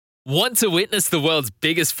Want to witness the world's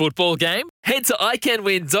biggest football game? Head to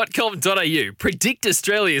iCanWin.com.au, predict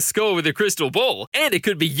Australia's score with a crystal ball, and it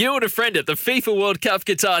could be you and a friend at the FIFA World Cup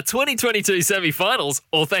Qatar 2022 semi-finals,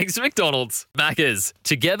 all thanks to McDonald's. Maccas,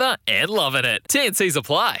 together and loving it. TNCs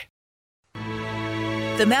apply.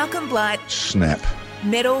 The Malcolm Blight Snap.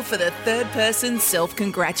 Medal for the third person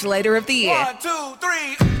self-congratulator of the year. 1, 2,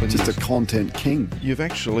 3. Just a content king. You've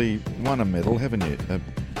actually won a medal, haven't you?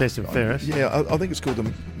 Best and fairest. Yeah, I think it's called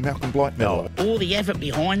the Malcolm Blight Medal. All the effort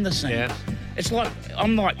behind the scenes. Yeah. It's like,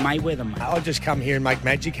 I'm like Mayweather, mate. I'll just come here and make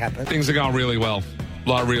magic happen. Things are going really well.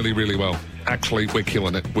 Like, really, really well. Actually, we're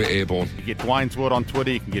killing it. We're airborne. You get Dwayne's Word on Twitter.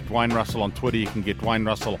 You can get Dwayne Russell on Twitter. You can get Dwayne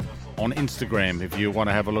Russell on Instagram if you want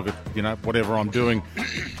to have a look at, whatever I'm doing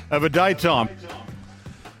over daytime.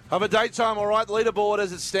 Over daytime, all right. Leaderboard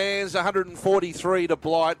as it stands, 143 to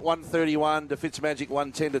Blight, 131 to Fitzmagic,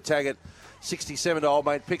 110 to Taggart, 67 to Old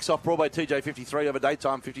Mate. Picks off Broadway TJ, 53. Over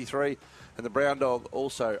daytime, 53. And the Brown Dog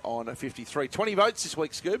also on 53. 20 votes this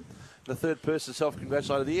week, Scoob. The third person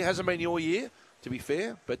self-congratulator of the year. Hasn't been your year, to be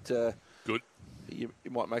fair, but good. You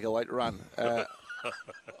might make a late run.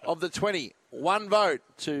 Of the 20, one vote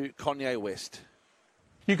to Kanye West.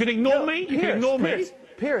 You can ignore me. You can ignore me.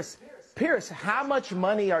 Pierce, how much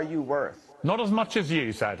money are you worth? Not as much as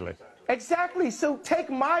you, sadly. Exactly. So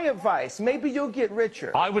take my advice. Maybe you'll get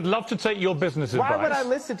richer. I would love to take your business advice. Why would I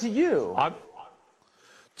listen to you?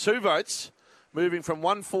 Two votes, moving from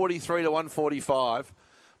 143 to 145.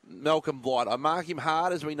 Malcolm Blight. I mark him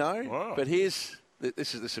hard, as we know. Wow. But this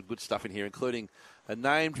is some good stuff in here, including a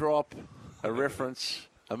name drop, a reference,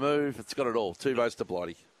 a move. It's got it all. 2 votes to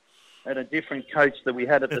Blighty. And a different coach that we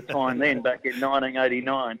had at the time then, back in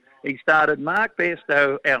 1989. He started Mark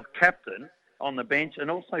Bairstow, our captain, on the bench, and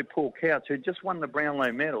also Paul Couch, who just won the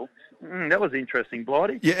Brownlow medal. That was interesting,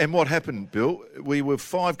 Blighty. Yeah, and what happened, Bill? We were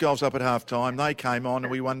 5 goals up at half-time. They came on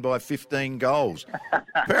and we won by 15 goals.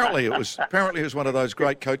 Apparently it was one of those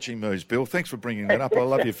great coaching moves, Bill. Thanks for bringing that up. I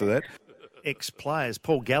love you for that. Ex-players.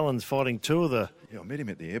 Paul Gallen's fighting 2 of the... Yeah, I met him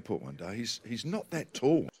at the airport one day. He's not that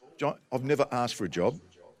tall. John, I've never asked for a job.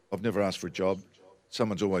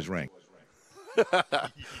 Someone's always rang.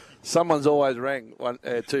 Someone's always rang.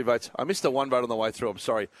 2 votes. I missed a 1 vote on the way through. I'm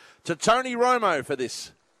sorry. To Tony Romo for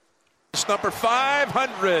this. It's number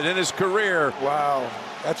 500 in his career. Wow.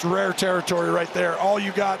 That's rare territory right there. All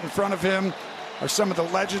you got in front of him are some of the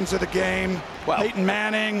legends of the game. Well, Peyton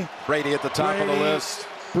Manning. Brady at the top of the list.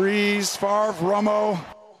 Breeze, Favre, Romo.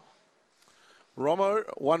 Romo,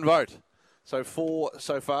 1 vote. So 4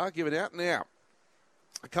 so far given out. Now,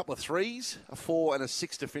 a couple of 3s, a 4 and a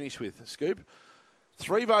 6 to finish with, Scoop.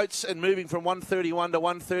 3 votes and moving from 131 to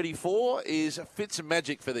 134 is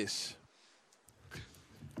Fitzmagic for this.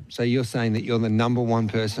 So you're saying that you're the number 1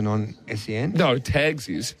 person on SEN? No, Tags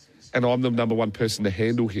is, and I'm the number 1 person to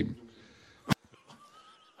handle him.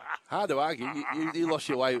 Hard to argue. You lost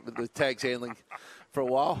your way with the Tags handling for a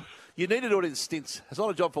while. You need to do it in stints. It's not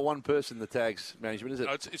a job for one person, the Tags management, is it?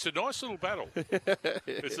 No, it's a nice little battle.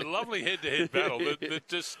 It's a lovely head-to-head battle that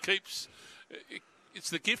just keeps... It's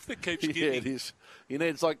the gift that keeps giving. Yeah, it is. You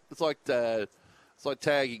need. It's like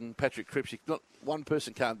tagging Patrick Cripps. Not one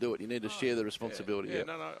person can't do it. You need to share the responsibility. Yeah,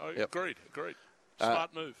 no, agreed.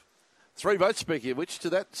 Smart move. 3 votes, speaking of which, to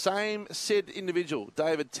that same said individual.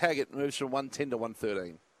 David Taggart moves from 110 to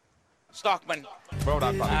 113. Stockman. Well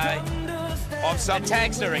done, buddy. The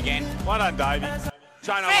Tagster again. Well done, Davey.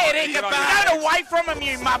 Fair dinkum, get away from him,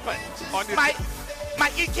 you muppet.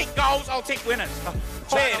 Mate, you kick goals, I'll kick winners.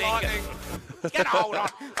 Fair dinkum. Get hold on.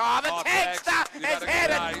 Oh, the Tagster has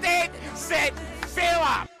had a dead set fill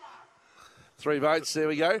up. 3 votes, there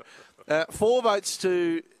we go. 4 votes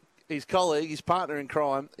to his colleague, his partner in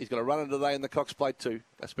crime. He's got a runner today in the Cox Plate too.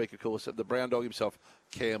 I speak, of course, of the Brown Dog himself,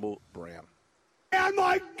 Campbell Brown. Down,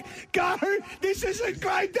 Mike, go. This is a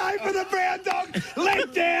great day for the Brown Dog.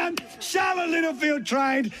 Let down. Charlotte Littlefield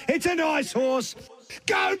trained. It's a nice horse.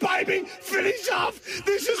 Go, baby. Finish off.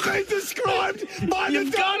 This has been described by the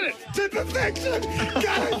dog to perfection.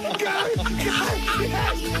 Go.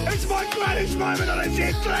 Yes. It's my greatest moment on a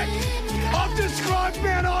jet track. I've described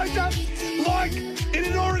Mount Isa like it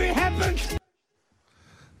had already happened.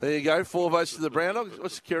 There you go. 4 votes to the Brown Dog.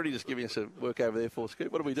 What's security just giving us a work over there for,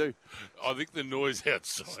 Scoop? What do we do? I think the noise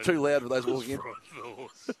outside. It's too loud for those walking in.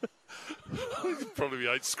 Probably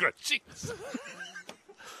 8 scratchings.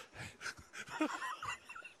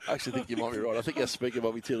 I actually think you might be right. I think our speaker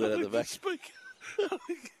might be too loud at the back. I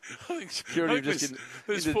think security just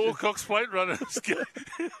there's 4 Cox Plate runners going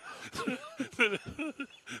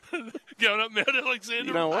up Mount Alexander.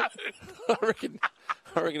 You know what? I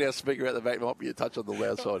reckon our speaker at the back might be a touch on the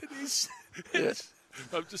loud side. It is. Yes.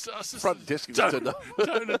 I've just asked us Front desk is to turned up.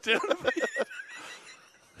 tone it down a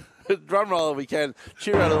bit. Drum roll if we can.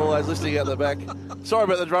 Cheer out all those listening out the back. Sorry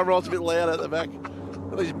about the drum roll, it's a bit loud out the back.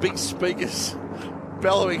 These big speakers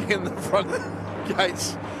bellowing in the front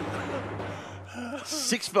gates.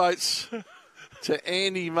 6 votes to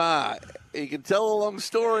Andy Marr. He can tell a long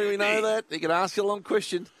story, we know that. He can ask you a long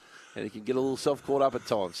question, and he can get a little self-caught up at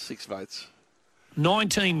times. 6 votes.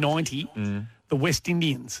 1990, the West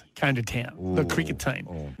Indians came to town, the cricket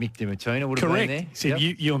team. Mick DiMartino would have been there. Correct. Said,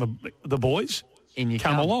 you and the boys,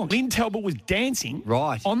 come along. Lynn Talbot was dancing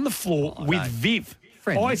on the floor with Viv.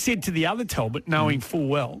 Friendly. I said to the other Talbot, knowing full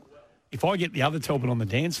well, if I get the other Talbot on the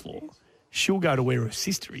dance floor, she'll go to where her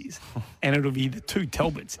sister is, and it'll be the 2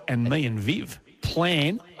 Talbots and me and Viv.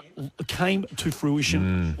 Plan came to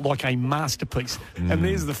fruition like a masterpiece. And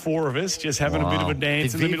there's the 4 of us just having a bit of a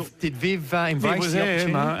dance in the middle. Did Viv embrace the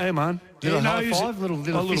opportunity? Hey, man. Little high five, little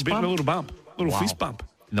fist bump? A little bump. Little fist bump.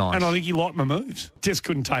 Nice. And I think he liked my moves. Just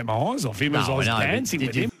couldn't take my eyes off him as I was dancing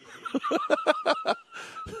with him.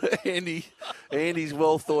 Andy's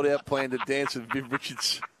well thought out plan to dance with Viv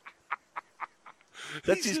Richards.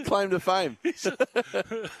 That's his claim to fame. And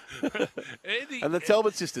the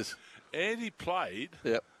Talbot sisters. Andy played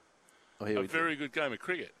a very good game of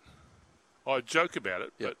cricket. I joke about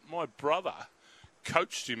it, but my brother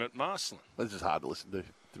coached him at Marsland. This is hard to listen to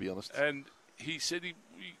be honest. And he said he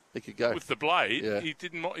could go with the blade. He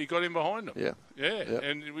didn't. He got in behind him. Yeah.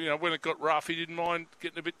 And when it got rough, he didn't mind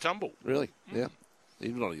getting a bit tumbled. Really? Yeah.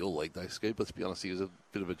 Even not in your league, though, Scoop. Let's be honest. He was a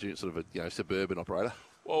bit of a sort of a suburban operator.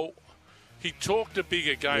 Well, he talked a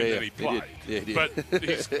bigger game than he played. He did. But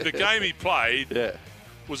the game he played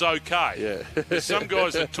was okay. Yeah. There's some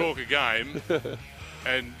guys that talk a game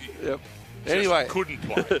and anyway, couldn't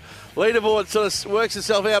play. Leaderboard sort of works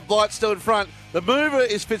itself out. Blight's still in front. The mover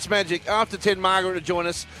is Fitzmagic. After 10, Margaret to join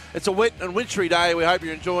us. It's a wet and wintry day. We hope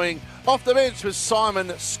you're enjoying Off the Bench with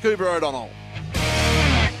Simon Scuba O'Donnell.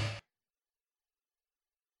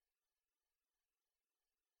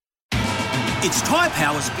 It's Tyre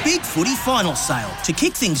Power's Big Footy Final Sale. To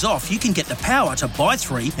kick things off, you can get the power to buy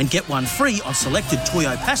 3 and get 1 free on selected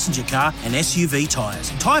Toyo passenger car and SUV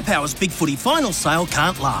tyres. Tyre Power's Big Footy Final Sale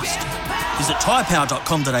can't last. Visit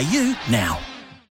tyrepower.com.au now.